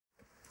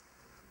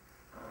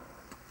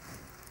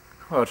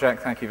Well, Jack,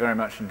 thank you very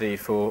much indeed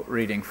for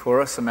reading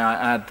for us. And may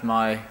I add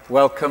my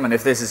welcome, and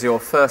if this is your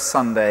first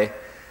Sunday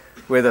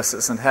with us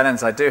at St.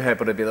 Helen's, I do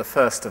hope it'll be the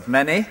first of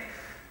many,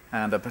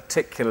 and a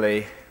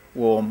particularly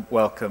warm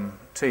welcome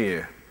to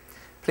you.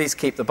 Please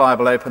keep the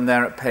Bible open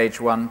there at page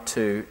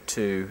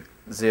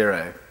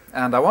 1220.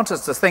 And I want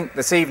us to think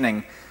this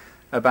evening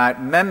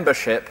about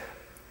membership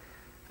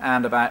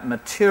and about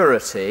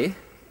maturity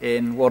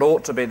in what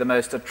ought to be the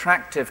most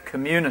attractive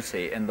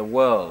community in the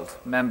world.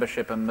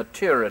 Membership and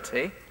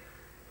maturity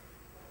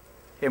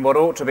in what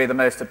ought to be the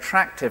most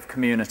attractive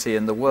community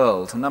in the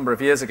world. A number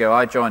of years ago,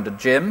 I joined a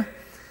gym.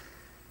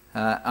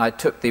 I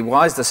took the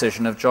wise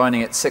decision of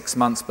joining it 6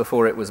 months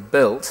before it was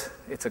built.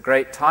 It's a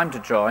great time to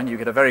join. You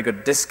get a very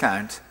good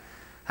discount,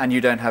 and you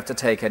don't have to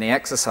take any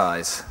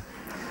exercise.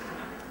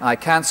 I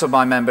cancelled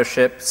my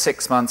membership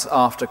 6 months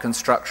after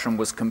construction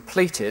was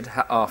completed,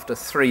 after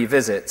 3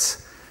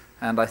 visits,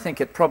 and I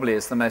think it probably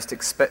is the most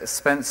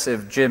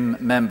expensive gym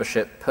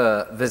membership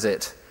per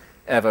visit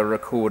ever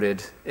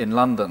recorded in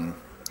London.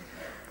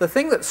 The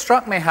thing that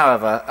struck me,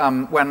 however,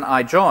 when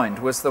I joined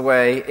was the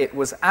way it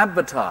was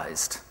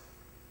advertised.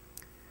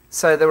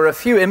 So there were a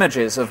few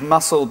images of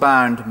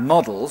muscle-bound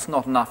models,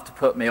 not enough to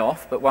put me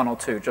off, but 1 or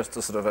 2 just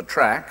to sort of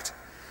attract.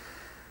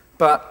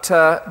 But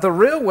the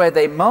real way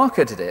they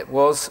marketed it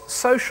was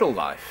social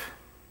life.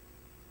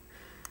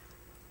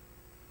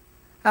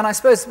 And I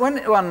suppose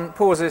when one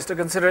pauses to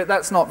consider it,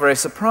 that's not very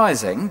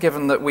surprising,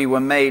 given that we were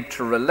made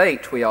to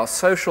relate. We are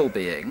social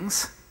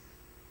beings,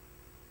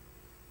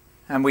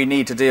 and we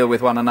need to deal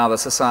with one another.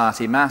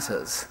 Society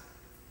matters.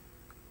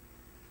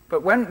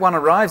 But when one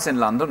arrives in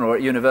London or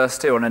at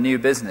university or in a new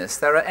business,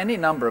 there are any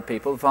number of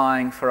people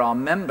vying for our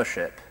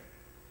membership,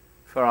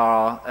 for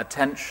our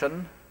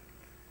attention,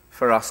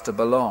 for us to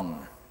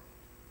belong.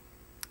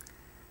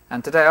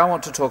 And today I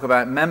want to talk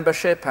about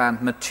membership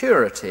and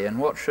maturity and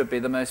what should be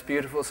the most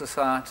beautiful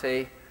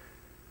society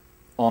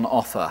on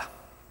offer.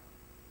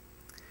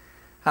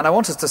 And I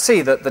want us to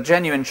see that the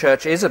genuine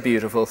church is a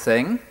beautiful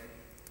thing,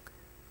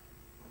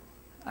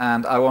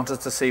 and I want us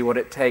to see what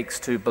it takes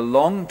to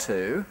belong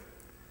to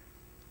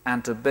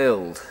and to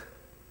build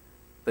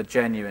the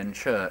genuine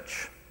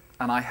church.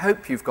 And I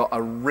hope you've got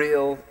a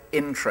real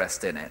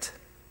interest in it.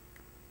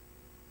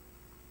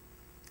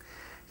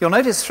 You'll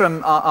notice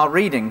from our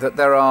reading that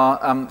there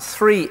are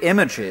 3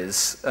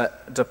 images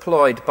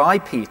deployed by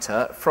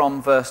Peter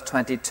from verse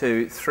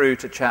 22 through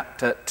to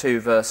chapter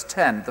 2, verse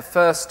 10. The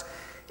first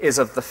is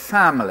of the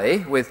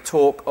family, with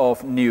talk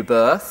of new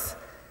birth,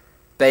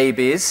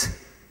 babies,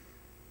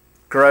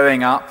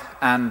 growing up,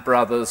 and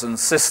brothers and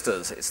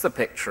sisters. It's the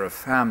picture of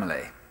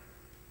family.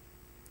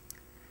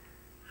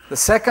 The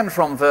second,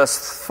 from verse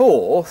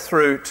 4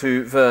 through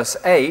to verse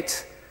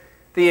 8,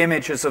 the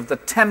images of the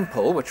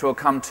temple, which we'll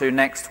come to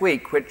next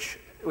week, which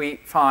we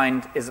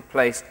find is a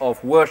place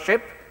of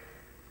worship,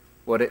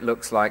 what it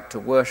looks like to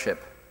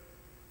worship.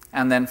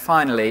 And then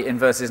finally, in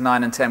verses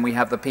 9 and 10, we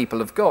have the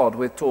people of God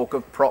with talk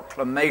of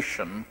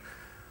proclamation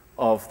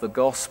of the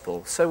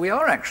gospel. So we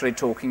are actually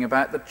talking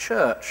about the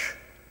church,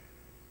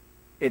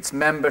 its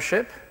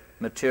membership,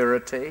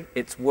 maturity,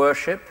 its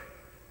worship,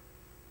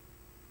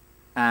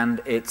 and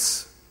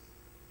its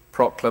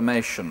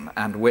proclamation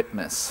and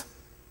witness.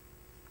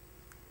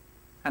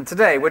 And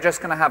today we're just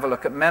going to have a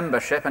look at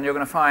membership, and we're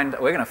going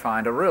to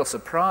find a real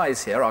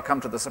surprise here. I'll come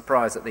to the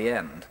surprise at the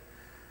end.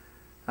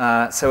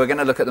 So we're going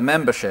to look at the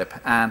membership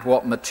and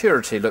what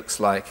maturity looks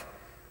like.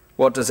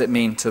 What does it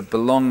mean to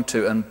belong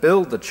to and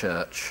build the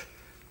church,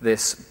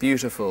 this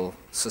beautiful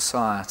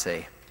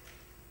society?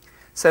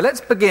 So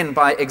let's begin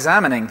by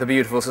examining the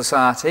beautiful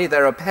society.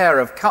 There are a pair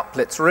of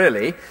couplets,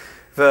 really,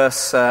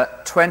 verse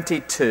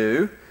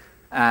 22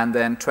 and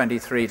then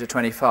 23 to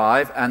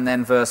 25, and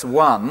then verse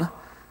 1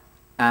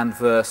 and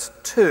verse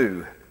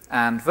 2.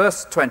 And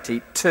verse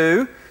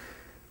 22,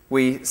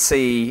 we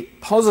see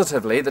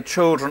positively the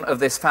children of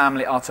this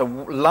family are to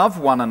love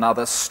one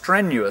another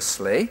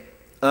strenuously,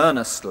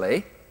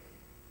 earnestly.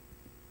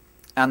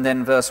 And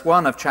then verse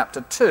 1 of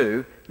chapter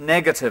 2,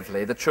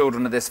 negatively, the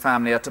children of this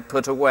family are to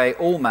put away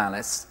all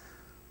malice,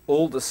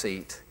 all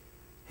deceit,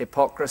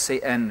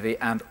 hypocrisy, envy,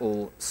 and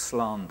all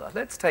slander.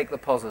 Let's take the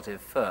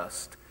positive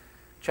first.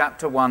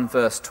 Chapter 1,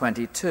 verse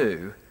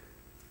 22.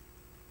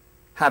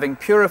 Having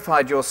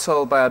purified your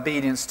soul by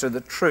obedience to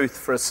the truth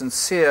for a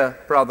sincere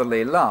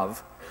brotherly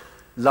love,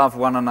 love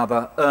one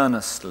another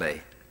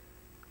earnestly,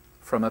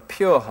 from a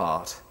pure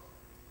heart,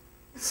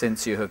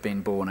 since you have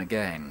been born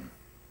again.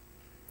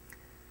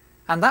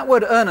 And that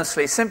word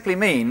earnestly simply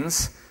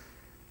means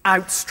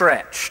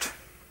outstretched.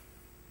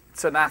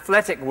 It's an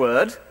athletic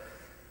word,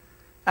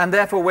 and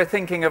therefore we're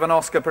thinking of an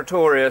Oscar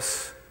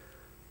Pistorius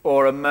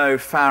or a Mo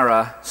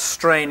Farah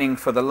straining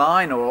for the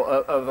line, or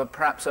of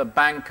perhaps a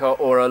banker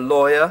or a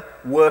lawyer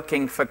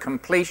working for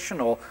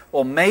completion,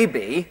 or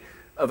maybe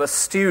of a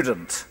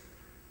student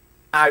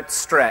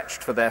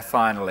outstretched for their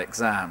final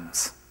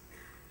exams.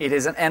 It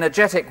is an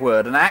energetic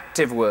word, an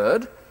active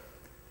word,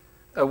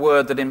 a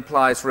word that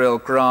implies real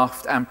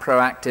graft and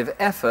proactive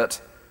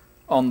effort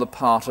on the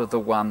part of the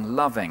one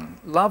loving.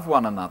 Love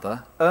one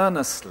another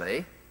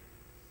earnestly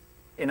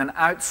in an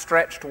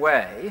outstretched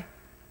way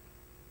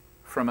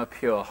from a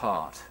pure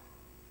heart.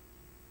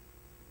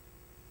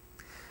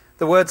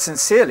 The word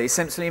sincerely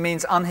simply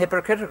means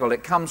unhypocritical.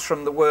 It comes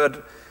from the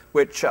word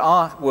which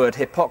our word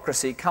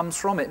hypocrisy comes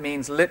from. It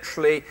means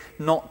literally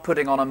not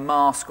putting on a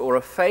mask or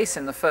a face.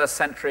 In the first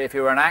century, if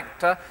you were an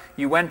actor,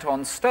 you went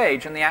on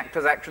stage and the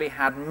actors actually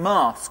had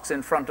masks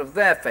in front of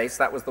their face.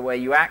 That was the way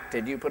you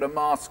acted. You put a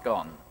mask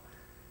on.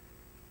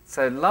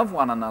 So love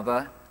one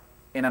another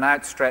in an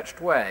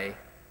outstretched way,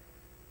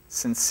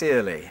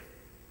 sincerely.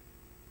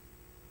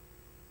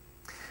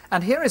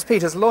 And here is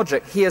Peter's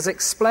logic. He has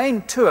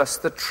explained to us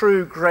the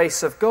true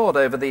grace of God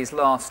over these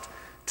last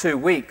 2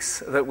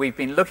 weeks that we've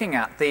been looking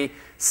at, the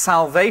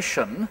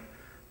salvation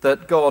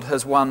that God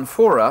has won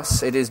for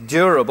us. It is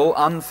durable,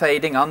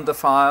 unfading,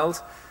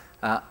 undefiled.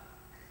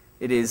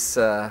 It is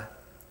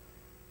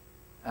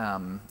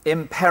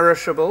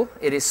imperishable.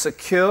 It is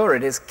secure.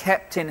 It is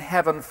kept in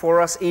heaven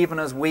for us, even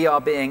as we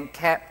are being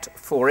kept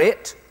for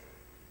it.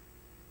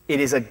 It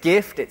is a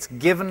gift. It's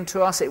given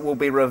to us. It will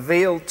be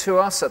revealed to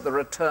us at the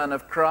return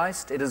of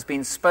Christ. It has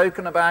been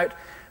spoken about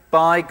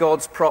by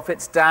God's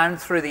prophets down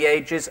through the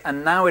ages,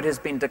 and now it has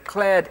been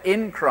declared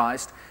in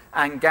Christ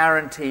and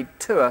guaranteed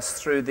to us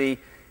through the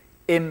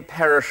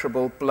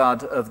imperishable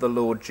blood of the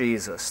Lord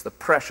Jesus, the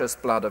precious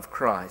blood of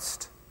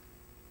Christ.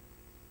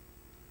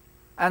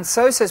 And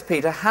so, says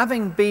Peter,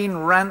 having been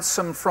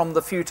ransomed from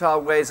the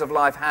futile ways of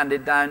life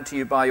handed down to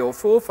you by your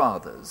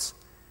forefathers,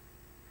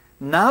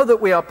 now that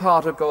we are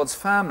part of God's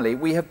family,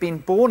 we have been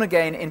born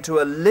again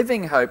into a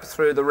living hope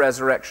through the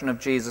resurrection of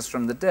Jesus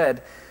from the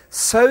dead.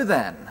 So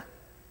then,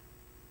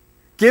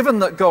 given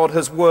that God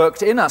has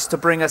worked in us to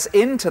bring us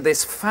into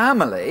this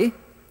family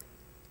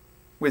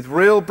with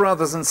real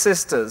brothers and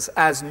sisters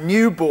as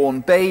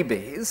newborn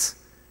babies,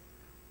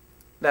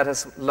 let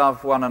us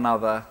love one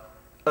another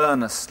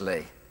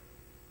earnestly,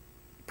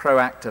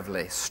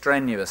 proactively,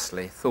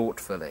 strenuously,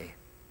 thoughtfully.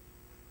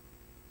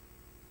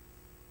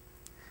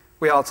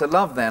 We are to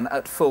love then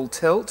at full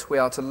tilt. We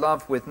are to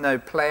love with no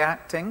play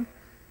acting.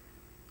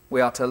 We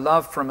are to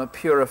love from a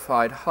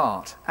purified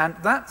heart. And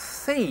that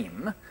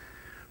theme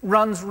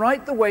runs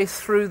right the way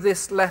through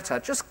this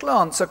letter. Just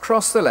glance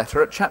across the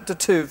letter at chapter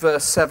 2,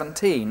 verse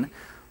 17.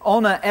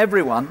 Honour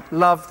everyone,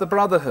 love the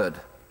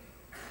brotherhood.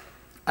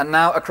 And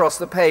now across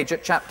the page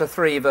at chapter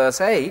 3, verse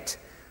 8.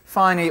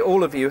 Finally,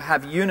 all of you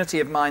have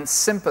unity of mind,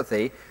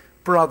 sympathy,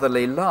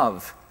 brotherly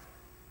love.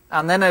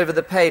 And then over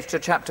the page to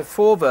chapter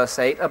 4, verse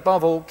 8,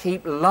 above all,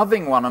 keep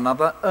loving one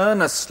another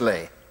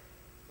earnestly.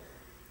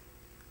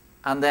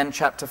 And then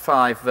chapter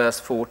 5, verse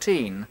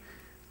 14,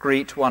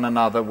 greet one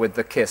another with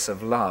the kiss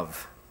of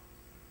love.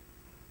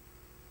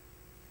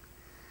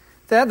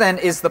 There then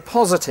is the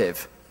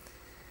positive.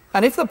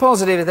 And if the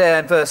positive is there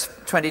in verse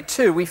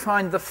 22, we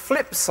find the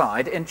flip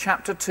side in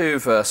chapter 2,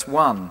 verse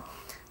 1.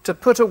 To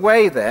put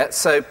away there,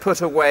 so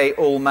put away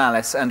all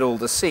malice and all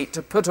deceit.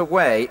 To put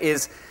away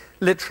is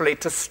literally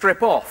to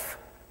strip off.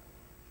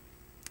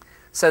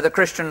 So the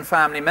Christian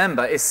family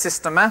member is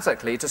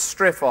systematically to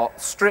strip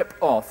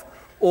off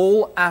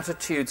all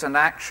attitudes and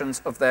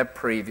actions of their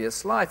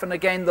previous life. And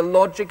again, the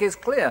logic is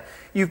clear.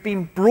 You've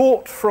been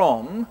brought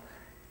from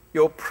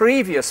your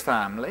previous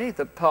family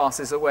that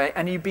passes away,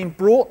 and you've been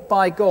brought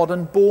by God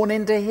and born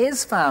into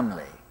his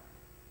family.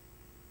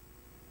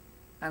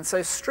 And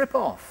so strip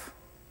off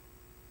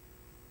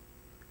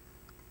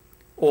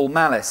all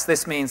malice.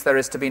 This means there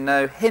is to be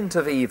no hint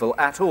of evil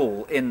at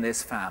all in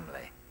this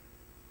family.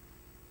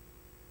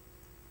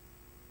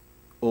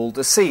 All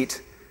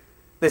deceit.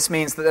 This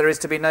means that there is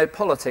to be no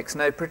politics,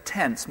 no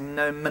pretense,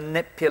 no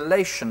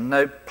manipulation,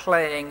 no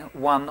playing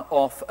one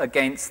off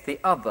against the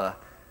other.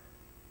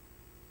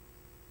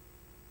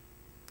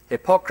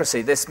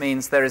 Hypocrisy. This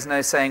means there is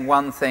no saying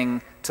one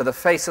thing to the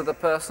face of the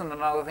person and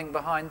another thing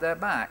behind their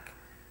back.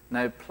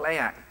 No play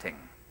acting.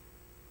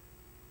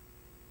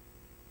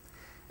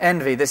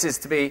 Envy, this is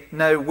to be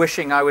no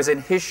wishing I was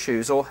in his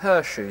shoes or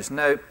her shoes,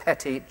 no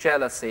petty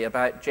jealousy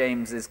about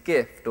James's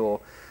gift,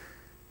 or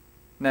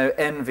no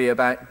envy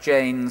about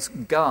Jane's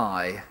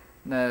guy,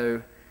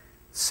 no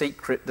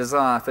secret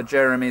desire for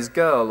Jeremy's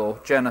girl or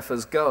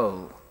Jennifer's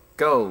gold.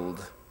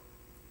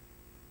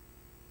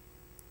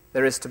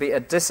 There is to be a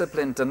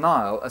disciplined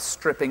denial, a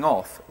stripping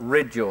off,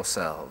 rid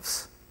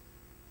yourselves.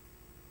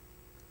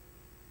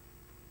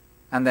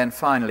 And then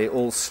finally,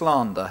 all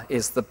slander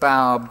is the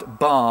barbed,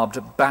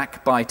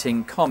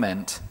 backbiting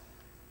comment.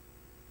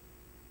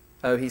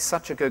 Oh, he's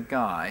such a good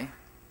guy,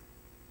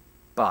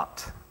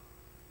 but.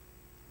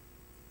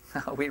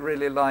 We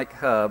really like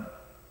her,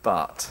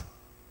 but.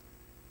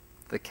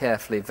 The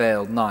carefully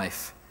veiled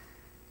knife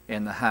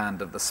in the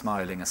hand of the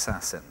smiling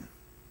assassin.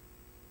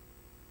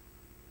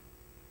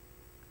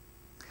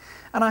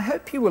 And I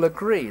hope you will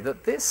agree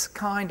that this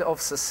kind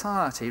of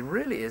society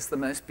really is the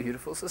most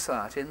beautiful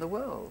society in the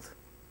world.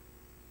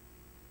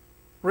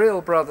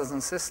 Real brothers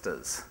and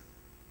sisters,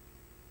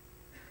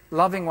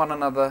 loving one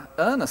another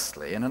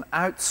earnestly in an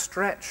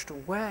outstretched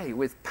way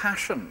with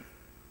passion,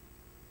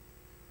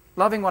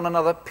 loving one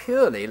another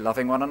purely,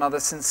 loving one another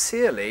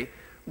sincerely,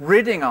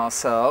 ridding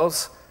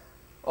ourselves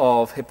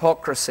of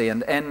hypocrisy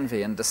and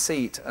envy and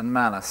deceit and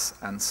malice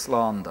and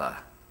slander.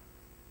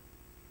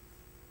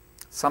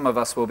 Some of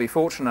us will be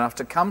fortunate enough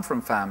to come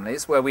from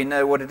families where we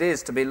know what it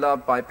is to be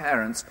loved by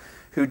parents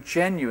who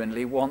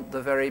genuinely want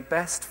the very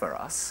best for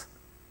us.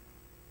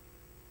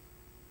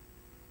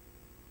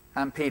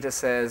 And Peter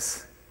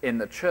says, in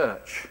the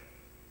church,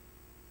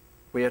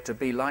 we are to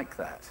be like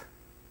that.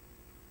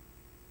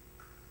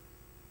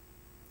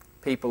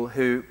 People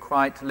who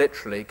quite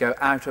literally go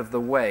out of the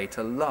way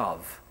to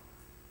love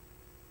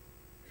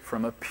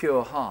from a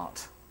pure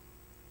heart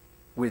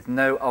with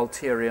no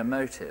ulterior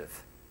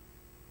motive.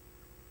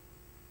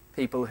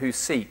 People who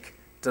seek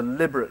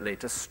deliberately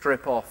to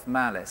strip off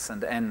malice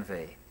and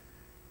envy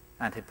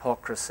and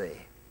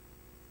hypocrisy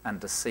and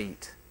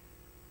deceit.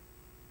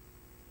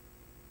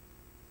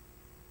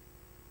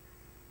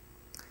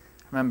 I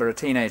remember a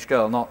teenage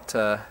girl, not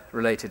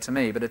related to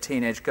me, but a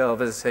teenage girl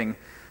visiting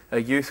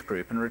a youth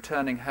group and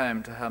returning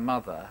home to her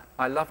mother.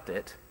 I loved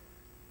it.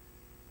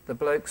 The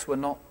blokes were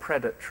not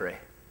predatory.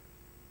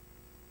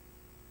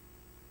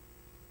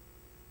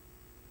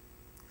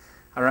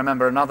 I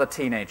remember another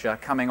teenager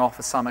coming off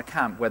a summer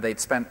camp where they'd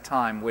spent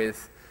time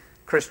with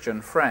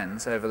Christian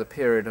friends over the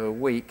period of a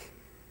week.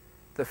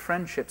 The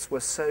friendships were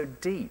so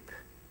deep.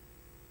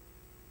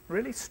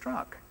 Really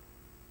struck.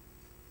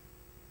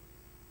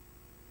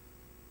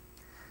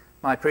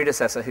 My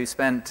predecessor, who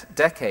spent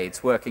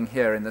decades working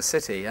here in the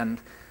city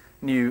and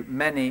knew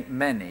many,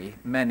 many,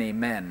 many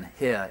men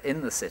here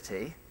in the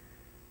city,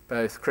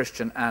 both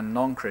Christian and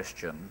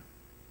non-Christian,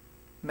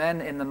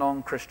 men in the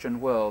non-Christian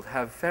world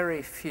have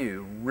very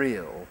few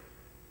real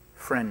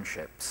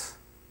friendships.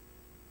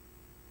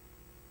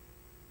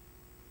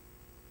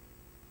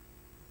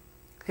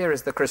 Here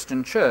is the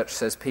Christian church,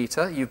 says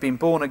Peter. You've been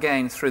born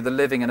again through the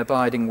living and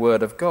abiding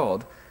word of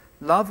God.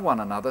 Love one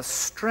another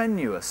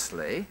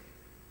strenuously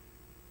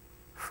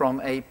from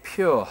a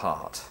pure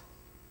heart.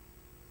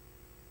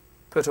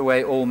 Put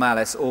away all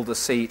malice, all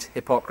deceit,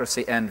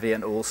 hypocrisy, envy,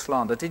 and all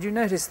slander. Did you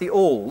notice the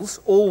alls?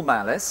 All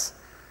malice,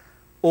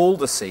 all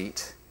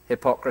deceit,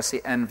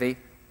 hypocrisy, envy,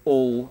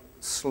 all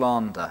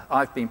slander.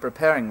 I've been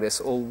preparing this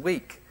all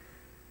week,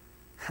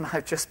 and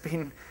I've just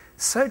been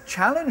so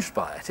challenged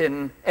by it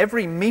in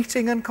every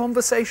meeting and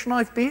conversation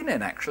I've been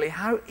in, actually,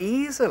 how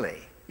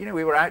easily. You know,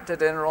 we were out to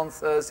dinner on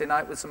Thursday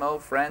night with some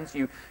old friends.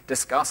 You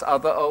discuss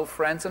other old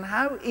friends, and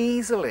how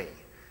easily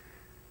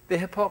the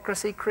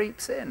hypocrisy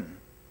creeps in.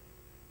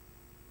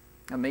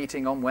 A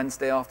meeting on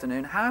Wednesday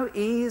afternoon, how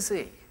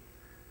easy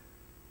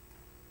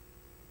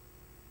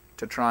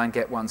to try and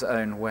get one's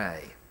own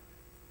way.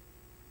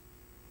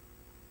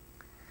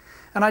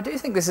 And I do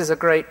think this is a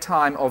great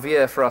time of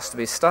year for us to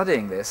be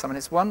studying this. I mean,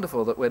 it's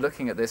wonderful that we're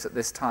looking at this at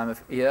this time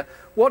of year.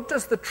 What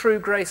does the true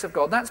grace of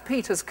God? That's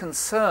Peter's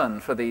concern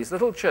for these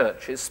little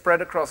churches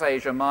spread across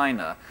Asia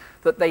Minor,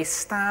 that they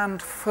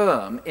stand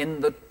firm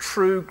in the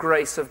true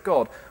grace of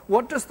God.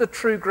 What does the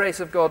true grace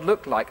of God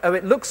look like? Oh,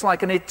 it looks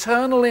like an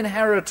eternal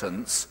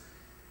inheritance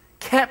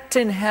kept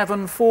in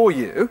heaven for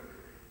you,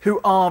 who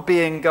are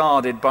being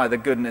guarded by the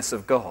goodness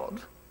of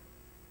God.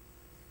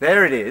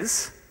 There it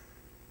is.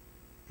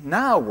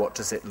 Now what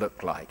does it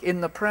look like? In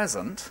the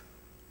present,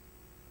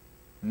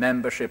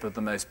 membership of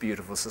the most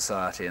beautiful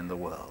society in the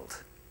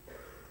world.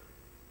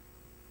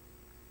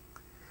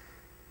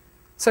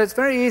 So it's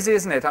very easy,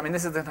 isn't it? I mean,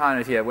 this is the time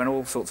of year when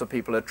all sorts of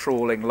people are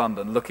trawling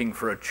London looking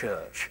for a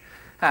church.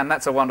 And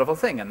that's a wonderful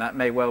thing, and that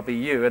may well be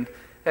you. And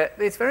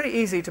it's very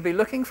easy to be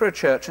looking for a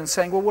church and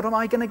saying, well, what am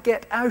I going to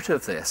get out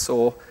of this?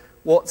 Or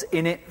what's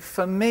in it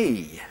for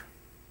me?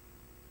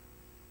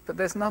 But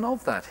there's none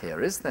of that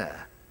here, is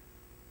there?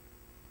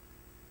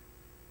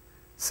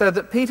 So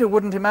that Peter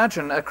wouldn't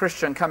imagine a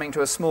Christian coming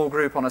to a small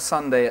group on a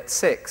Sunday at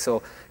 6,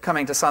 or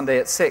coming to Sunday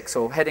at 6,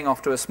 or heading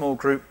off to a small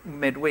group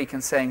midweek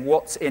and saying,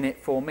 what's in it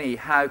for me?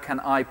 How can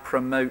I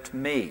promote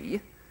me?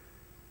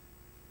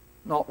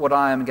 Not what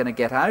I am going to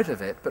get out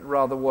of it, but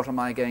rather what am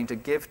I going to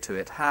give to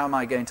it? How am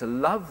I going to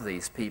love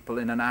these people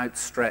in an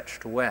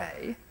outstretched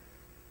way?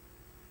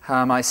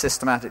 How am I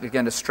systematically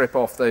going to strip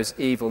off those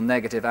evil,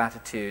 negative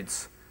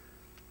attitudes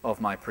of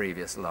my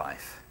previous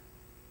life?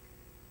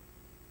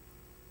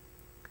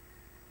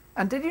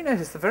 And did you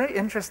notice the very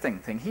interesting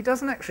thing? He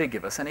doesn't actually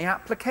give us any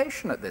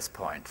application at this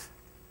point.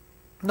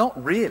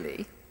 Not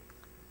really.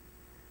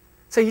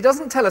 So he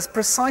doesn't tell us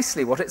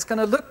precisely what it's going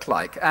to look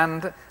like,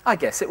 and I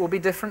guess it will be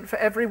different for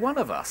every one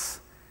of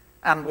us.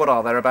 And what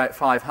are there, about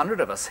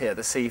 500 of us here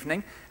this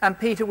evening? And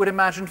Peter would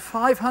imagine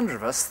 500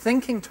 of us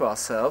thinking to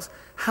ourselves,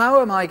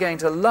 how am I going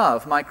to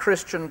love my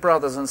Christian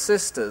brothers and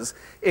sisters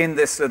in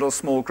this little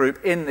small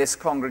group, in this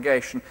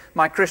congregation,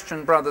 my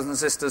Christian brothers and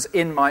sisters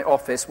in my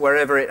office,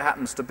 wherever it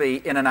happens to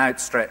be, in an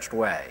outstretched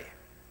way?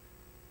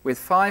 With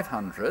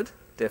 500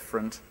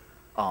 different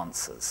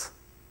answers.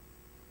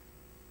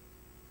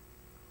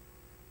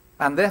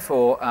 And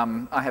therefore,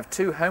 I have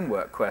two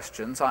homework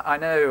questions. I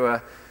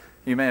know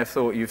You may have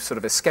thought you've sort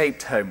of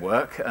escaped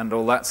homework and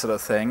all that sort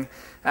of thing.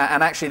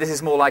 And actually, this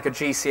is more like a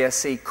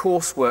GCSE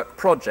coursework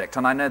project.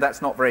 And I know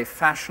that's not very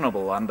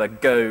fashionable under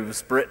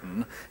Gove's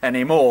Britain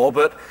anymore.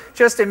 But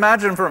just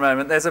imagine for a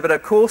moment there's a bit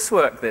of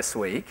coursework this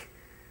week.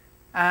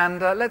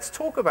 And let's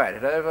talk about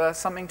it over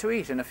something to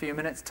eat in a few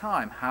minutes'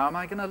 time. How am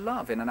I going to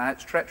love in an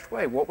outstretched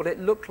way? What will it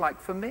look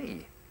like for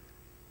me?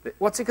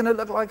 What's it going to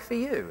look like for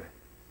you?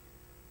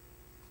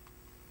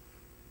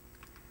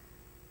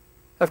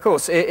 Of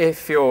course,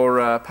 if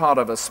you're part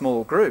of a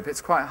small group,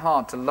 it's quite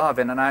hard to love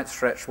in an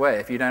outstretched way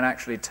if you don't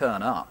actually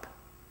turn up.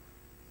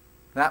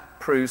 That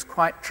proves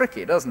quite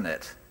tricky, doesn't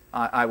it?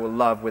 I will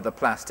love with a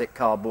plastic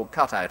cardboard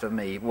cutout of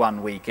me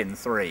 1 week in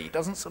 3.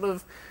 Doesn't sort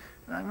of,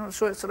 I'm not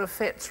sure it sort of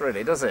fits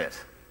really, does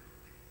it?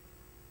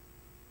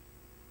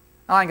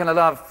 I'm going to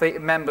love the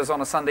members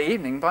on a Sunday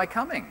evening by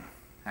coming,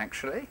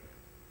 actually.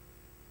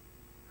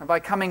 And by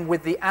coming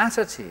with the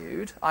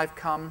attitude, I've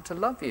come to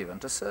love you and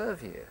to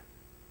serve you.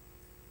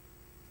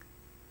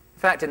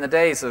 In fact, in the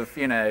days of,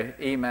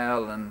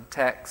 email and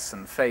text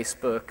and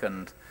Facebook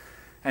and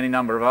any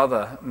number of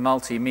other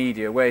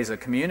multimedia ways of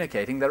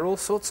communicating, there are all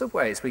sorts of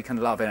ways we can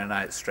love in an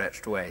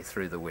outstretched way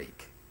through the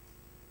week.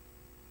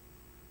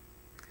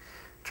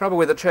 Trouble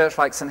with a church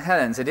like St.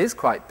 Helen's, it is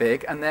quite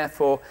big, and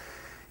therefore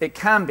it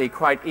can be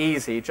quite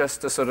easy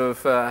just to sort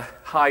of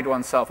hide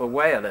oneself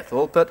away a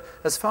little. But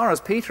as far as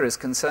Peter is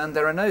concerned,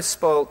 there are no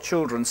spoilt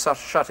children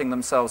shutting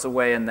themselves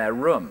away in their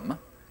room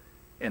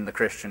in the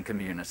Christian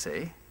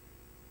community.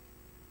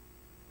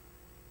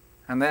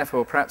 And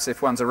therefore, perhaps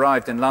if one's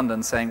arrived in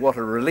London saying, what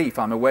a relief,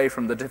 I'm away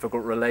from the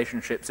difficult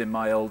relationships in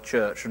my old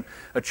church and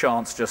a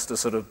chance just to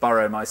sort of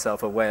burrow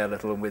myself away a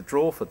little and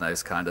withdraw from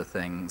those kind of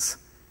things.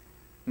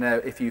 No,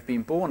 if you've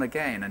been born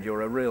again and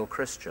you're a real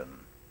Christian,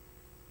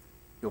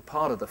 you're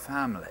part of the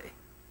family.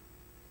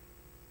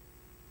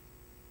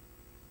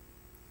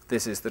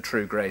 This is the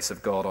true grace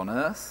of God on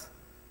earth.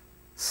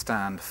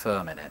 Stand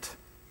firm in it.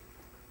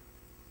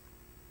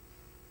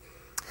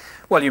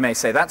 Well, you may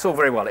say, that's all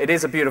very well. It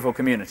is a beautiful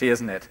community,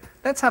 isn't it?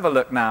 Let's have a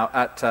look now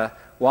at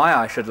why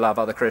I should love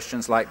other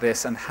Christians like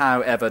this and how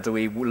ever do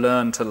we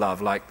learn to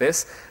love like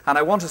this. And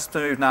I want us to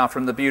move now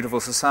from the beautiful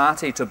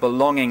society to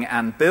belonging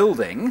and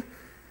building.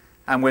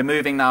 And we're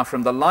moving now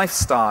from the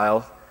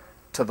lifestyle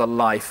to the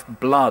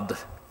lifeblood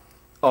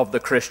of the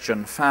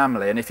Christian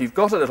family. And if you've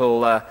got a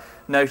little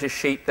notice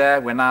sheet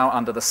there, we're now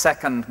under the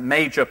second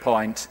major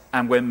point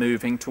and we're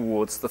moving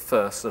towards the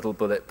first little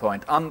bullet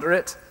point under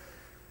it.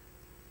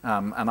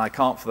 And I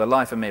can't for the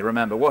life of me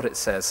remember what it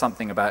says,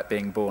 something about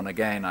being born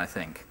again, I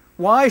think.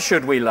 Why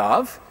should we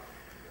love?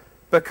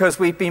 Because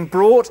we've been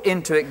brought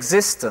into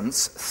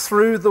existence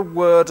through the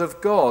Word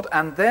of God,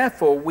 and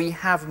therefore we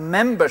have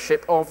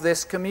membership of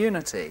this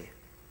community.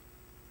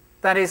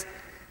 That is,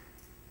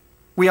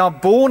 we are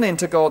born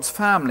into God's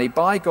family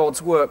by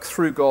God's work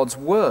through God's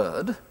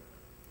Word,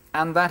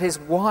 and that is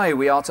why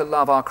we are to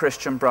love our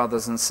Christian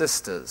brothers and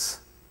sisters.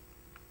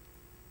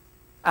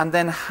 And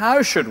then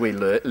how should we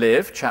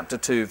live? Chapter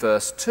 2,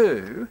 verse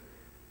 2,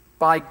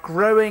 by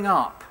growing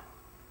up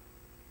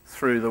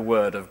through the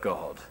Word of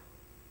God.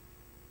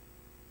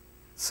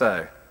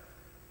 So,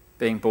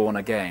 being born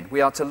again.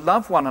 We are to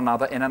love one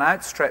another in an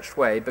outstretched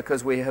way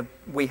because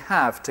we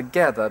have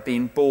together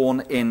been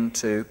born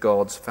into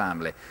God's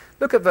family.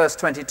 Look at verse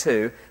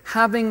 22.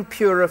 Having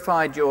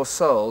purified your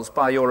souls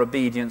by your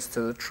obedience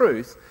to the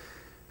truth,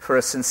 for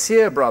a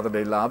sincere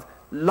brotherly love,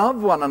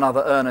 love one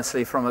another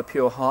earnestly from a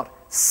pure heart,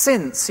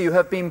 since you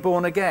have been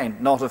born again,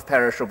 not of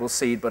perishable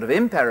seed, but of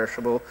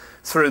imperishable,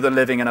 through the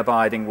living and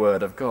abiding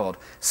Word of God.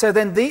 So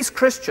then these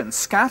Christians,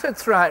 scattered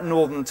throughout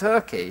northern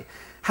Turkey,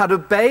 had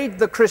obeyed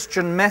the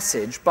Christian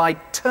message by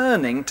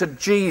turning to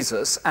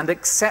Jesus and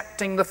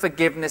accepting the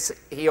forgiveness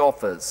he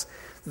offers.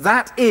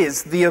 That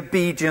is the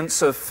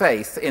obedience of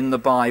faith in the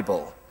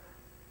Bible.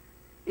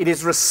 It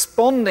is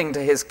responding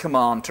to his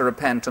command to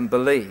repent and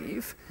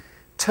believe,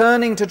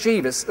 turning to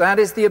Jesus. That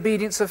is the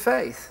obedience of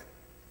faith.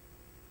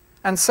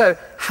 And so,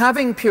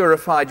 having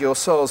purified your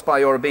souls by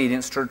your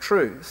obedience to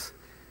truth,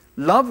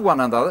 love one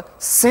another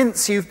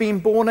since you've been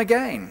born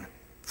again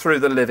through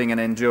the living and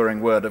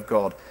enduring Word of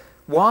God.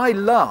 Why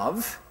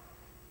love?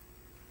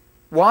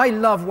 Why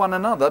love one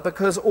another?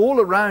 Because all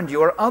around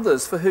you are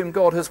others for whom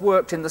God has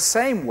worked in the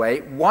same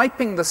way,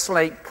 wiping the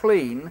slate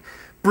clean,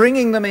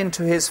 bringing them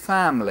into his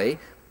family,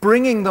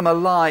 bringing them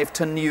alive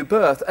to new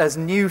birth as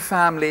new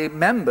family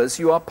members.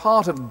 You are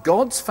part of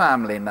God's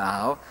family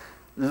now.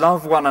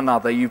 Love one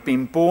another. You've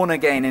been born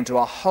again into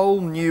a whole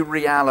new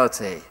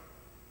reality.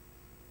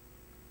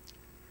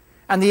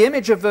 And the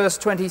image of verse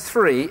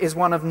 23 is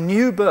one of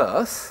new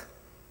birth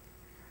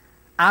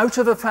out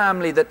of a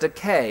family that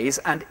decays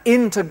and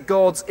into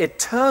God's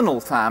eternal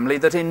family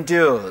that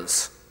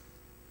endures.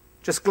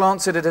 Just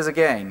glance at it as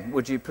again,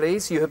 would you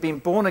please? You have been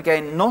born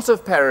again, not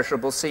of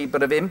perishable seed,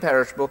 but of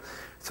imperishable,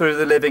 through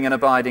the living and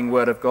abiding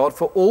Word of God.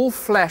 For all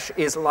flesh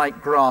is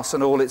like grass,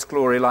 and all its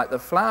glory like the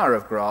flower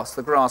of grass.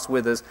 The grass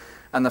withers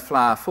and the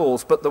flower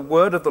falls, but the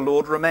word of the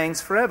Lord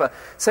remains forever.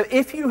 So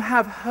if you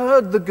have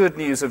heard the good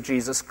news of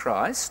Jesus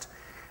Christ,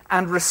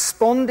 and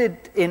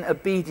responded in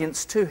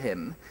obedience to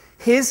him,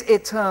 his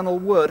eternal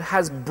word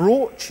has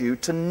brought you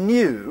to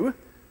new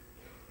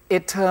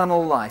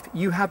eternal life.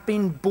 You have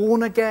been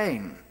born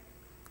again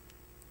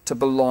to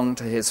belong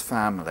to his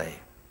family.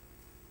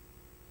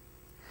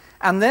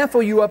 And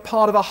therefore you are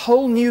part of a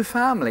whole new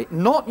family,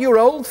 not your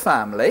old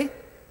family,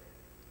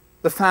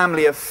 the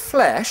family of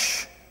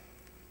flesh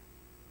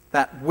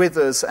that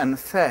withers and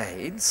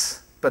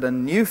fades, but a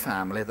new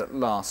family that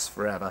lasts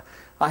forever.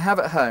 I have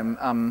at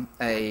home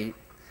a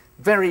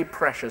very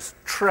precious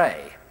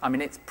tray. I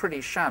mean, it's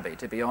pretty shabby,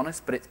 to be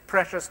honest, but it's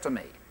precious to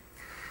me.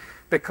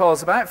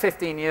 Because about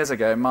 15 years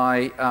ago,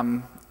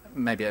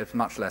 maybe it was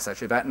much less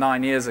actually, about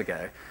 9 years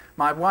ago,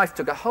 my wife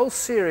took a whole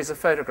series of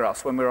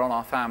photographs when we were on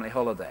our family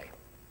holiday.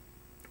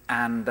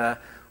 And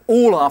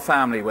all our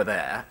family were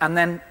there. And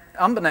then,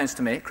 unbeknownst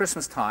to me, at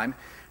Christmas time,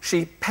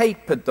 she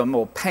papered them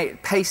or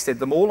pasted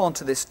them all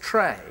onto this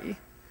tray.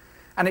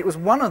 And it was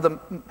one of the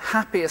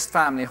happiest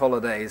family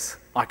holidays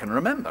I can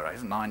remember. It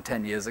was 9,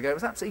 10 years ago. It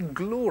was absolutely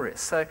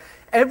glorious. So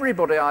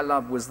everybody I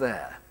loved was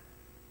there.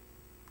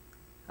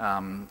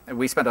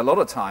 We spent a lot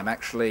of time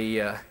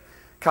actually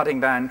cutting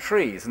down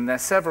trees. And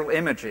there's several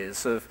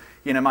images of,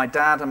 my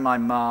dad and my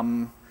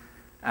mum,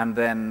 and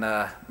then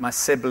my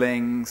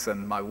siblings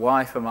and my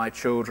wife and my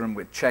children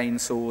with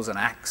chainsaws and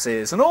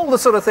axes and all the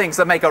sort of things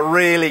that make a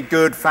really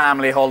good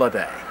family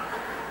holiday.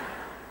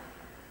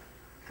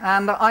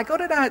 And I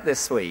got it out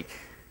this week.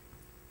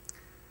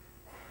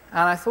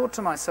 And I thought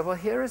to myself, well,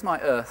 here is my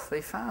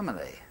earthly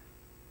family.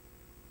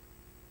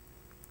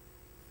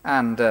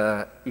 And,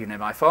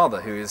 my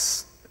father, who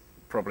is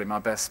probably my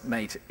best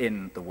mate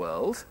in the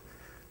world,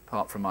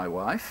 apart from my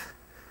wife,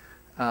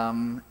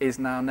 is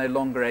now no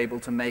longer able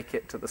to make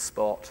it to the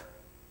spot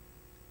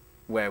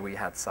where we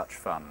had such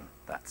fun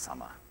that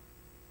summer.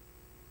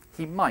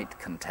 He might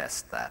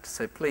contest that,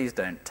 so please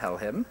don't tell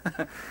him,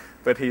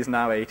 but he's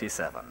now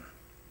 87.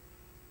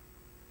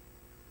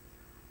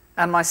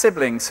 And my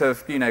siblings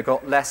have,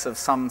 got less of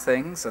some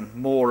things and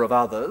more of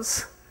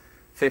others.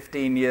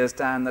 15 years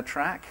down the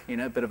track,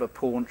 a bit of a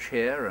paunch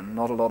here and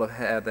not a lot of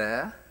hair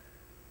there.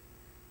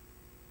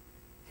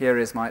 Here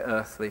is my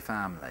earthly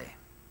family.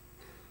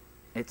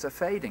 It's a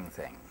fading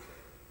thing.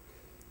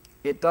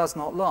 It does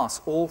not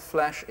last. All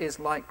flesh is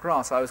like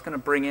grass. I was going to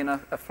bring in a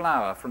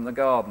flower from the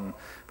garden,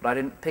 but I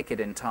didn't pick it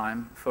in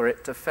time for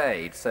it to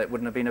fade, so it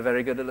wouldn't have been a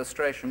very good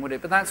illustration, would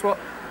it? But that's what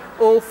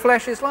all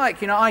flesh is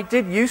like. I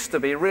did used to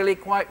be really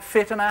quite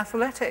fit and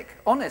athletic.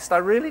 Honest, I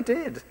really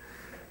did,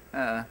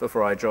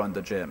 before I joined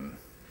the gym.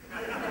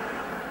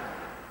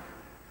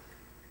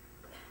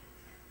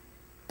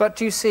 But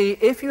you see,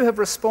 if you have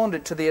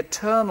responded to the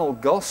eternal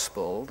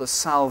gospel, the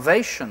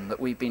salvation that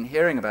we've been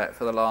hearing about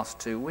for the last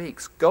 2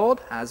 weeks,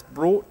 God has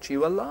brought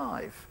you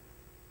alive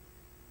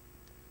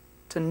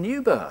to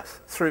new birth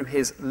through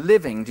his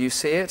living, do you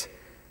see it,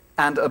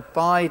 and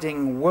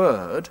abiding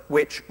word,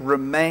 which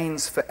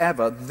remains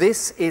forever.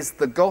 This is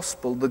the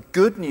gospel, the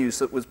good news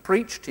that was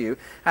preached to you,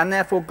 and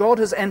therefore God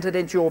has entered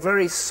into your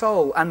very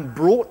soul and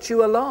brought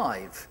you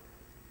alive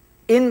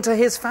into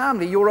his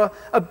family. You're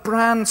a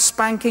brand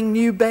spanking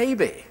new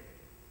baby.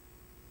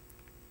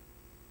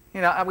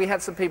 We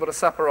had some people to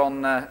supper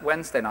on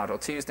Wednesday night or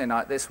Tuesday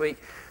night this week,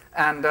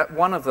 and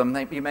one of them,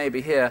 you may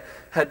be here,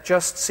 had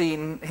just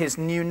seen his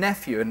new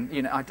nephew.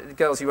 And,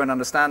 girls, you won't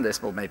understand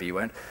this, or maybe you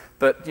won't,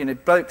 but,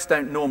 blokes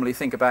don't normally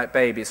think about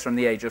babies from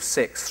the age of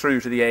 6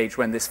 through to the age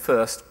when this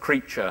first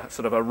creature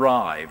sort of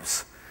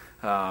arrives,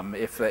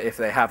 if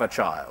they have a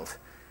child.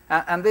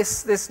 And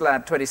this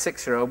lad,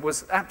 26-year-old,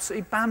 was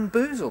absolutely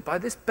bamboozled by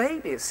this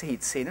baby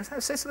he'd seen. It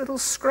was this little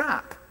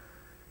scrap.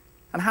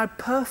 And how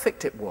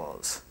perfect it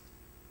was.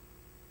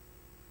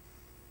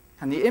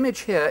 And the image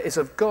here is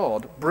of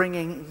God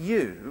bringing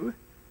you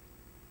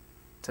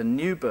to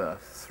new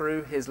birth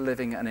through his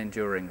living and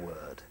enduring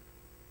word.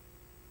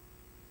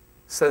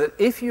 So that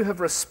if you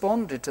have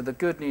responded to the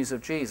good news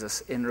of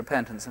Jesus in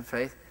repentance and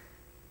faith,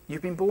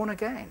 you've been born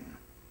again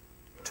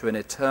to an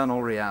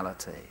eternal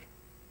reality.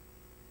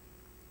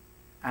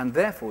 And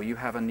therefore you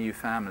have a new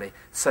family.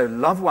 So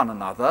love one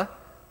another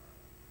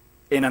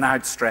in an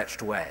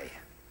outstretched way.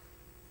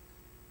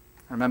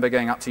 I remember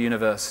going up to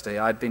university.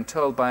 I'd been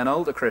told by an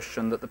older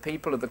Christian that the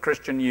people of the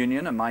Christian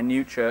Union and my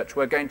new church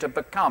were going to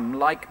become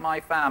like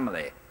my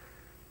family,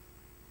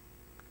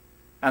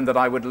 and that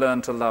I would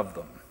learn to love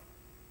them.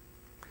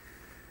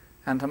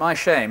 And to my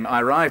shame,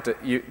 I arrived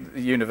at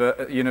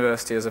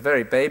university as a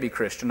very baby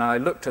Christian. I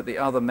looked at the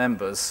other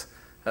members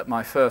at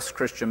my first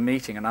Christian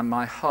meeting, and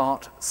my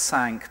heart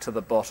sank to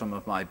the bottom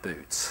of my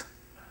boots.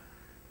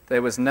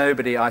 There was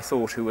nobody I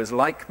thought who was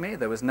like me.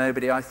 There was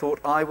nobody I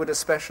thought I would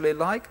especially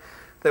like.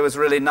 There was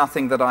really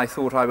nothing that I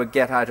thought I would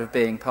get out of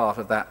being part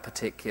of that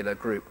particular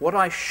group. What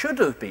I should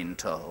have been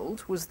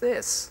told was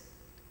this: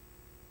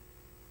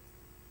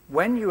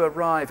 when you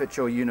arrive at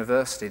your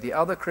university, the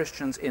other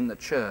Christians in the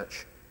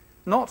church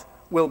not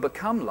will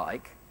become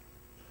like,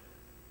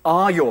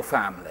 are your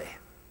family.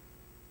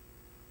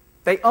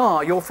 They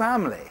are your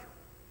family,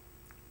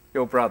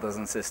 your brothers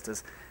and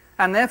sisters.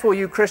 And therefore,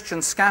 you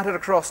Christians scattered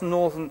across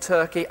northern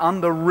Turkey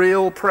under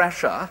real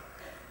pressure,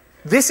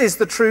 this is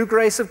the true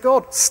grace of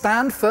God.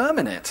 Stand firm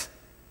in it.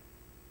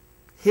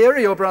 Here are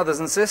your brothers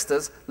and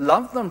sisters.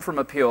 Love them from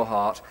a pure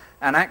heart.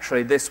 And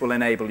actually, this will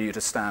enable you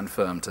to stand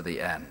firm to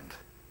the end.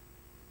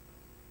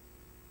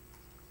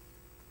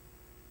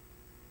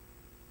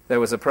 There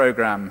was a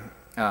program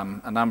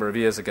a number of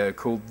years ago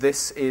called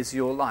This Is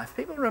Your Life.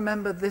 People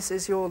remember This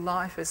Is Your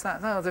Life? Is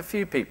that? No, there's a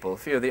few people, a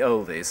few of the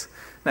oldies.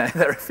 No,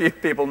 there are a few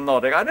people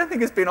nodding. I don't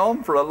think it's been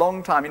on for a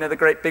long time. You know, the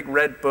great big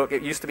red book,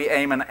 it used to be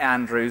Eamon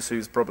Andrews,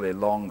 who's probably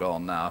long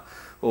gone now.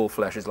 All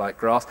flesh is like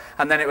grass.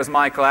 And then it was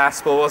Michael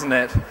Aspel, wasn't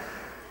it?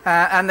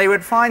 And they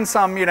would find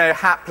some,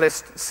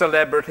 hapless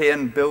celebrity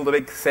and build a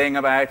big thing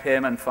about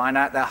him and find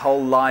out their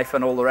whole life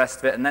and all the rest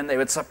of it. And then they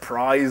would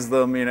surprise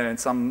them, in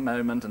some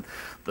moment. And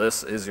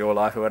this is your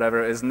life or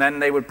whatever it is. And then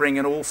they would bring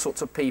in all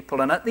sorts of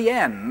people. And at the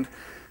end,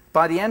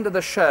 by the end of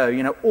the show,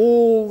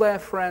 all their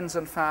friends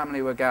and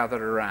family were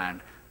gathered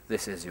around.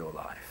 This is your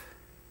life.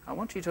 I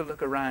want you to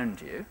look around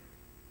you.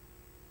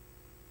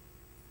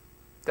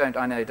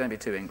 Don't be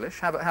too English.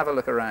 Have a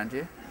look around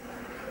you.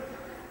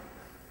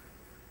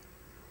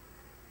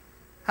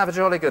 Have a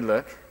jolly good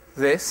look.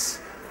 This,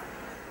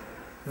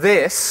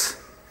 they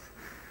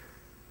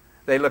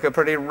look a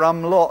pretty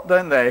rum lot,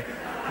 don't they?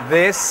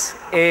 This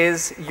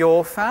is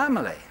your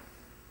family.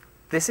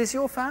 This is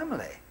your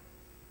family.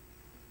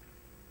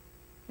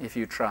 If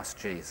you trust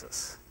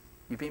Jesus,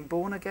 you've been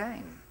born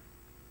again.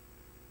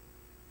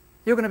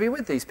 You're going to be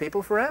with these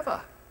people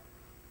forever.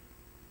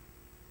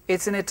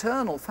 It's an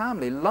eternal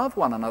family. Love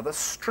one another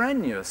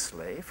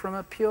strenuously from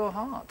a pure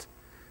heart.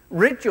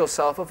 Rid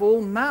yourself of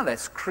all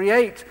malice.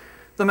 Create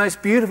the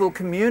most beautiful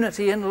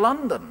community in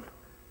London.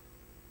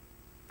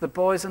 The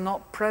boys are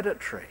not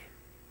predatory.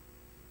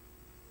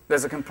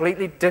 There's a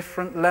completely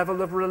different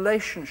level of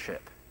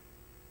relationship.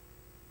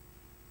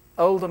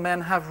 Older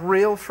men have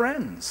real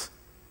friends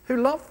who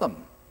love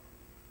them.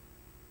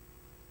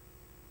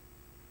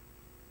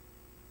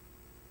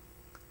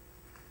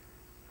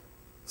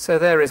 So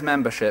there is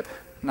membership,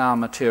 now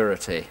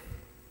maturity.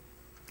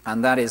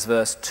 And that is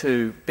verse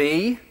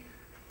 2b.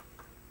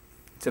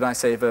 Did I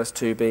say verse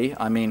 2b?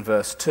 I mean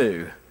verse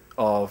 2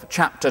 of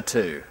chapter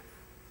 2.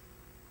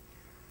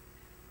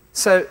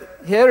 So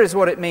here is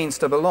what it means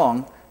to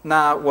belong.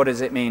 Now, what does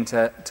it mean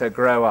to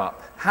grow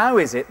up? How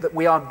is it that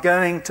we are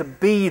going to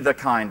be the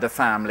kind of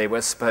family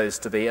we're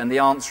supposed to be? And the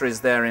answer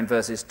is there in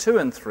verses 2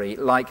 and 3.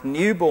 Like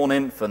newborn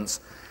infants,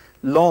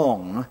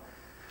 long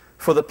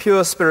for the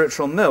pure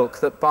spiritual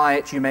milk, that by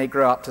it you may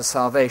grow up to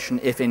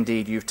salvation, if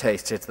indeed you've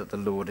tasted that the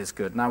Lord is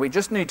good. Now, we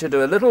just need to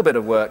do a little bit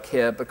of work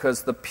here,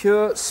 because the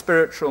pure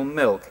spiritual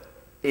milk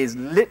is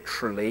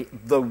literally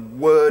the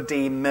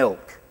wordy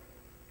milk.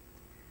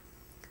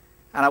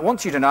 And I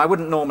want you to know, I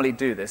wouldn't normally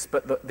do this,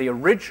 but the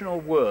original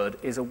word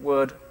is a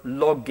word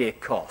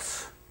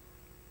logikos.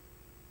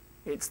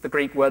 It's the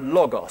Greek word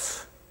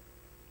logos,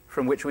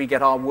 from which we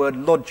get our word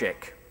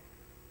logic.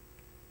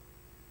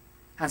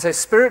 And so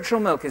spiritual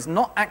milk is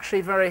not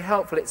actually very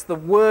helpful. It's the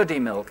wordy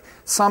milk.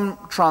 Some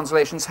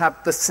translations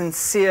have the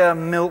sincere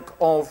milk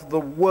of the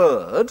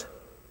word,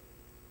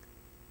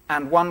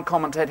 and one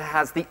commentator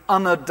has the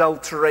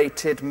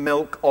unadulterated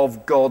milk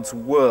of God's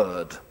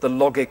word, the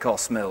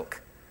logikos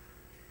milk,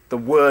 the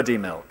wordy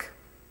milk.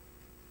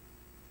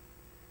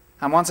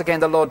 And once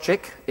again, the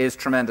logic is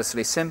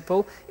tremendously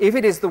simple. If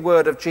it is the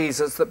word of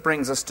Jesus that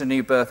brings us to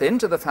new birth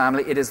into the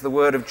family, it is the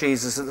word of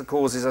Jesus that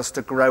causes us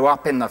to grow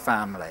up in the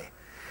family.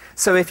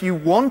 So if you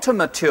want a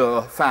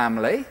mature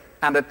family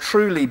and a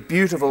truly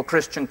beautiful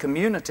Christian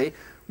community,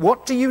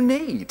 what do you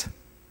need?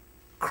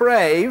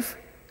 Crave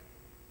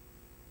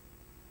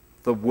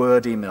the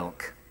wordy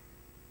milk.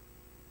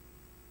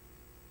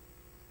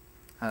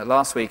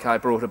 Last week I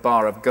brought a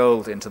bar of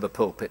gold into the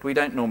pulpit. We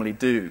don't normally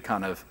do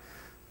kind of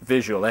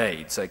visual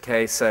aids,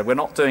 okay? So we're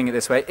not doing it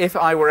this way. If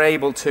I were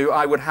able to,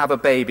 I would have a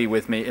baby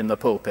with me in the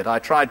pulpit. I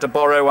tried to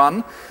borrow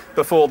one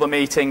before the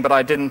meeting, but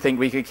I didn't think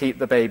we could keep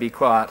the baby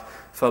quiet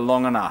for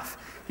long enough.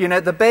 You know,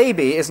 the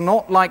baby is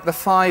not like the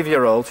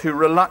 5-year-old who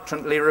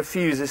reluctantly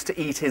refuses to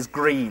eat his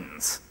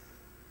greens.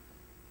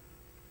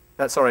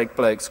 Sorry,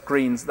 blokes,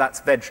 greens, that's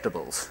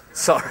vegetables.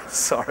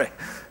 Sorry.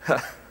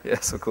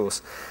 Yes, of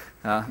course.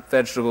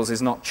 Vegetables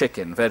is not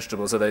chicken.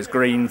 Vegetables are those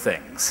green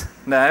things.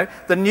 No,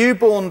 the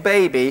newborn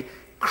baby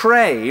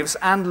craves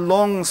and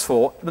longs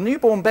for. The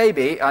newborn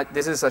baby,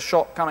 this is a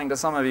shock coming to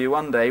some of you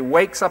one day,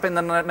 wakes up in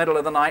the middle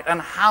of the night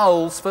and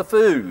howls for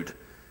food.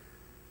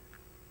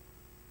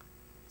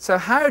 So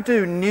how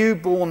do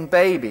newborn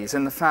babies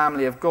in the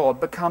family of God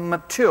become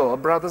mature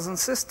brothers and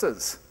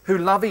sisters who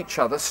love each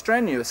other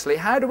strenuously?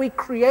 How do we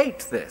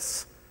create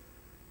this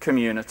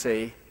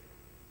community?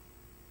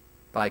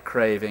 By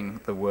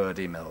craving the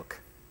wordy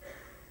milk.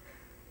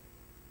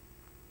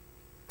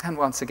 And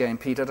once again,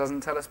 Peter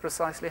doesn't tell us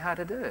precisely how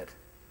to do it.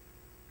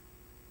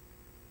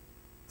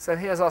 So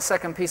here's our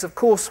second piece of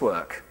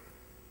coursework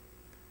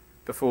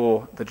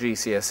before the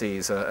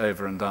GCSEs are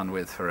over and done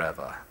with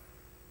forever.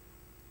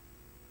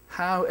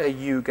 How are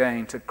you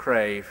going to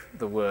crave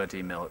the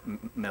wordy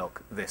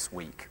milk this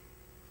week?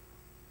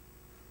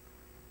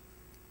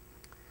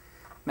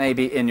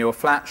 Maybe in your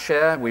flat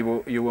share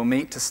you will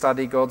meet to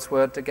study God's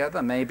Word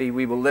together. Maybe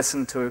we will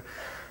listen to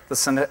the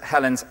St.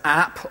 Helen's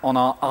app on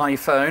our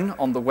iPhone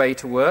on the way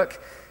to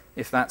work,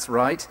 if that's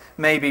right.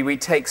 Maybe we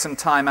take some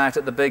time out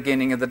at the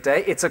beginning of the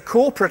day. It's a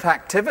corporate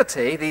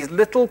activity, these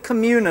little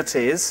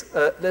communities,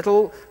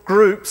 little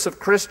groups of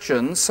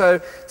Christians.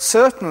 So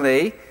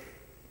certainly,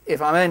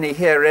 if I'm only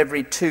here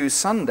every 2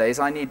 Sundays,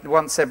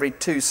 once every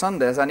 2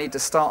 Sundays, I need to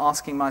start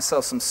asking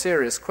myself some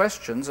serious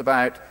questions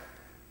about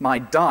my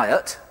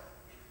diet.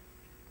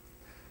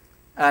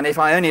 And if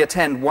I only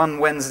attend 1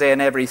 Wednesday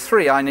in every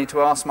 3, I need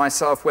to ask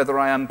myself whether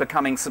I am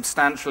becoming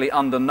substantially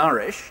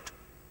undernourished.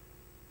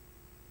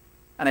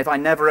 And if I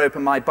never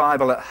open my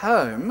Bible at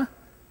home...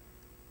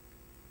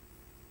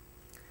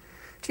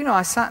 Do you know,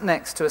 I sat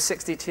next to a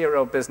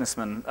 62-year-old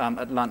businessman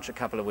at lunch a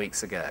couple of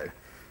weeks ago.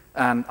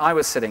 And I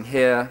was sitting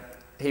here.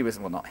 He was,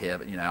 well, not here,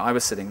 but, I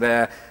was sitting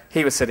there.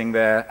 He was sitting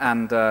there.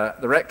 And the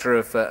rector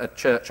of a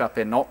church up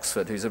in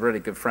Oxford, who's a really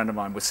good friend of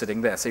mine, was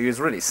sitting there. So he was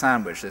really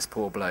sandwiched, this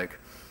poor bloke.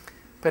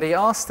 But he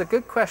asked the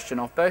good question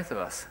of both of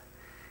us.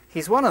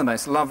 He's one of the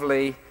most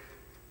lovely,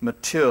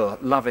 mature,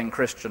 loving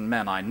Christian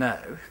men I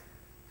know.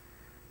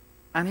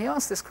 And he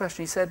asked this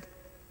question. He said,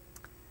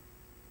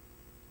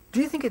 do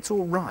you think it's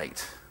all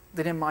right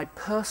that in my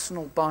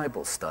personal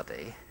Bible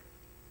study,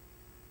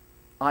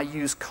 I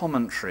use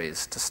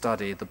commentaries to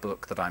study the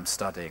book that I'm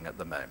studying at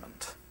the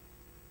moment?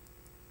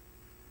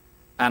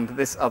 And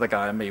this other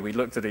guy and me, we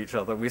looked at each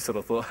other. We sort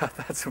of thought,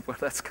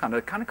 that's kind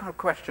of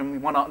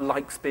question one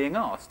likes being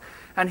asked.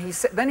 And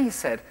then he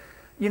said,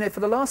 for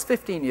the last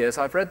 15 years,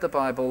 I've read the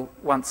Bible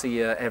once a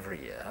year,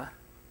 every year.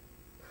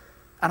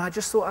 And I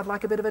just thought I'd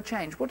like a bit of a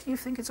change. What do you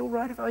think? It's all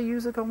right if I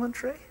use a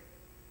commentary?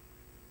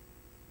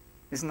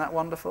 Isn't that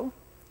wonderful?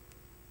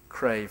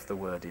 Crave the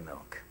wordy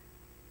milk.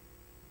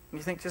 And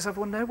you think to yourself,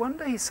 well, no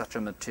wonder he's such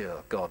a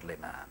mature, godly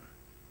man.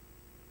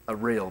 A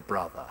real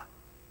brother.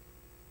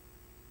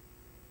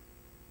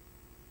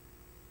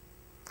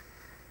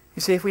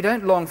 You see, if we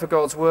don't long for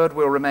God's Word,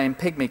 we'll remain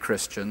pygmy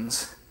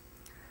Christians.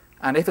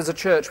 And if as a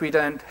church we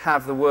don't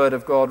have the Word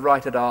of God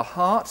right at our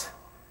heart,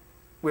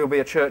 we'll be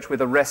a church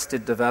with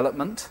arrested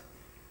development.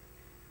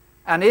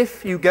 And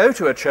if you go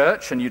to a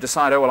church and you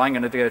decide, I'm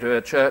going to go to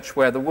a church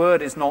where the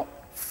Word is not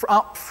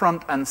up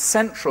front and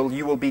central,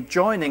 you will be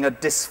joining a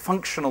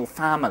dysfunctional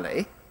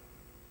family.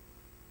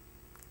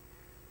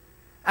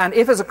 And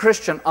if as a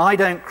Christian I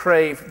don't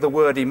crave the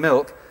wordy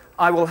milk,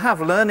 I will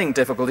have learning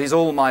difficulties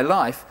all my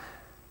life,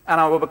 and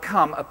I will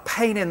become a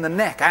pain in the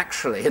neck,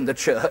 actually, in the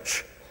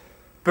church,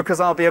 because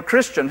I'll be a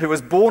Christian who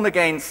was born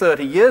again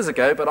 30 years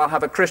ago, but I'll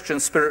have a Christian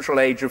spiritual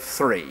age of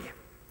 3.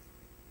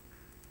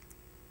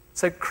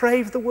 So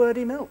crave the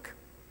wordy milk.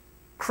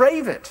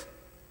 Crave it,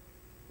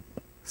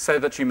 so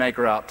that you may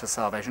grow up to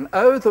salvation.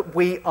 Oh, that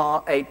we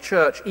are a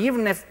church,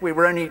 even if we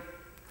were only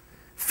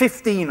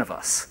 15 of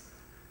us,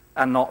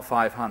 and not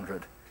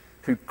 500,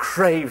 who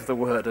crave the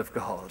Word of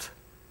God.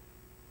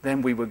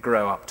 Then we would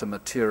grow up to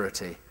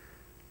maturity,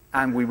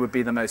 and we would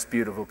be the most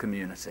beautiful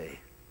community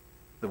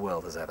the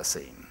world has ever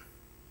seen.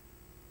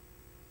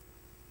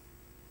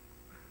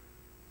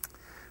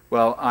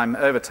 Well, I'm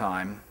over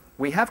time.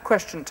 We have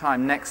question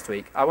time next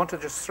week. I want to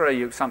just throw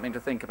you something to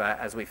think about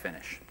as we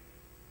finish.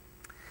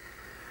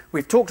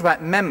 We've talked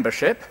about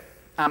membership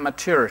and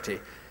maturity.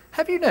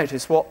 Have you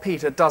noticed what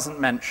Peter doesn't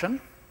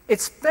mention?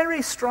 It's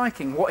very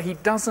striking what he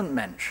doesn't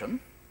mention.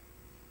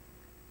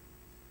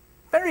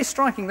 Very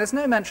striking. There's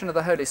no mention of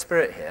the Holy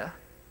Spirit here.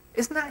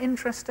 Isn't that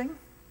interesting?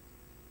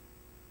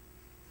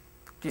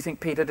 Do you think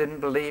Peter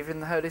didn't believe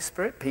in the Holy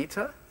Spirit?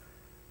 Peter,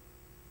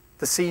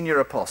 the senior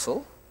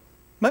apostle?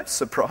 Most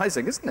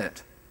surprising, isn't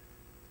it?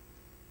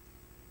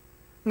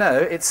 No,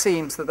 it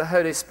seems that the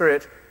Holy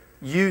Spirit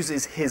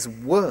uses his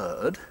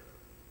word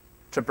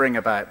to bring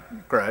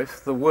about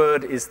growth. The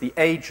word is the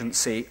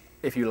agency,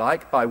 if you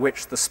like, by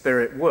which the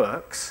Spirit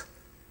works,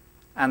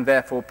 and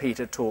therefore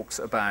Peter talks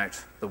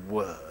about the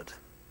word.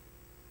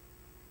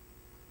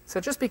 So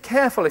just be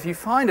careful if you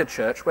find a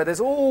church where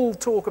there's all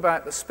talk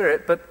about the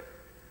Spirit, but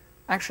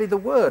actually the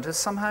word has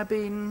somehow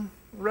been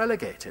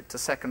relegated to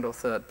 2nd or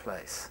 3rd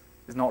place.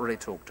 It's not really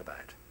talked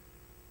about.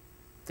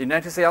 Do you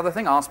notice the other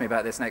thing? Ask me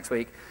about this next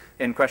week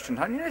in question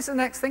time. You notice the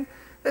next thing?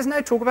 There's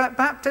no talk about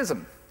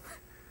baptism.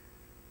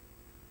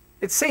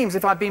 It seems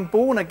if I've been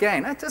born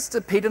again, does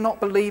Peter not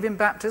believe in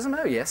baptism?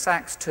 Oh yes,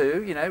 Acts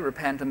 2,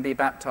 repent and be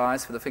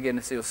baptized for the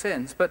forgiveness of your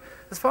sins. But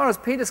as far as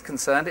Peter's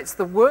concerned, it's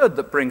the word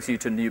that brings you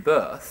to new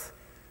birth,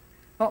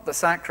 not the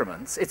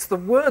sacraments. It's the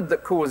word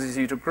that causes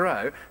you to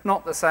grow,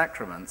 not the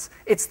sacraments.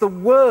 It's the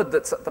word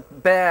that's at the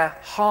bare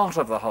heart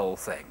of the whole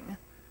thing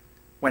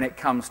when it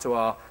comes to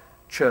our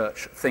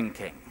church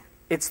thinking.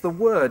 It's the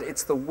word,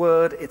 it's the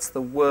word, it's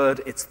the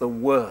word, it's the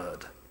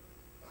word.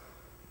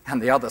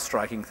 And the other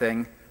striking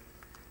thing,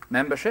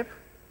 membership,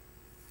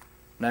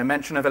 no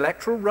mention of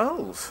electoral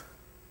rolls.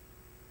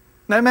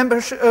 No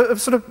membership,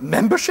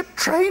 membership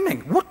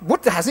training.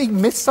 What has he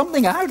missed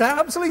something out?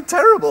 Absolutely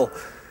terrible.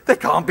 They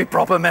can't be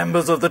proper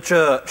members of the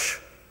church.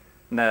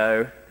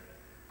 No.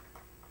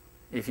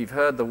 If you've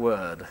heard the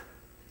word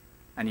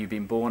and you've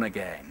been born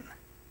again,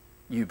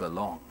 You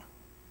belong.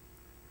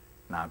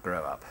 Now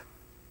grow up.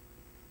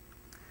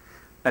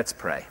 Let's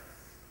pray.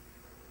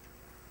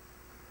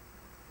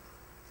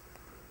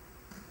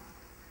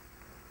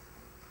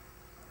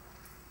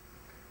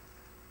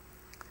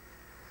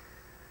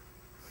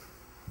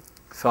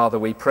 Father,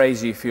 we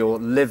praise you for your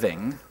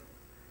living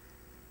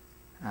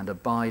and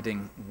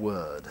abiding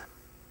word.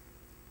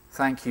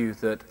 Thank you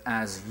that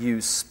as you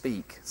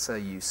speak, so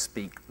you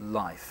speak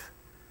life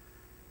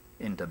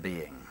into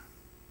being.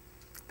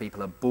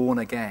 People are born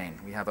again.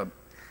 We have a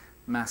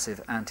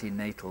massive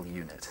antenatal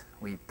unit.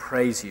 We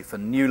praise you for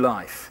new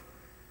life.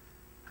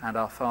 And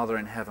our Father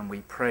in heaven,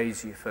 we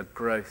praise you for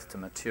growth to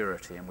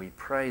maturity. And we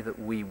pray that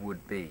we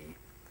would be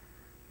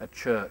a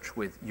church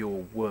with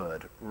your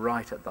word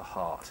right at the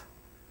heart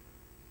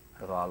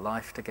of our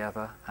life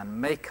together,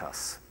 and make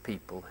us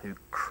people who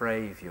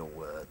crave your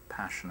word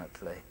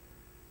passionately.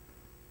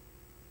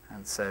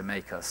 And so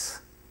make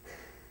us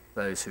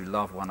those who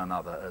love one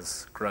another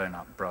as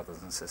grown-up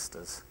brothers and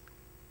sisters.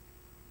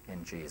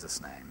 In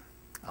Jesus' name,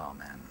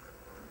 amen.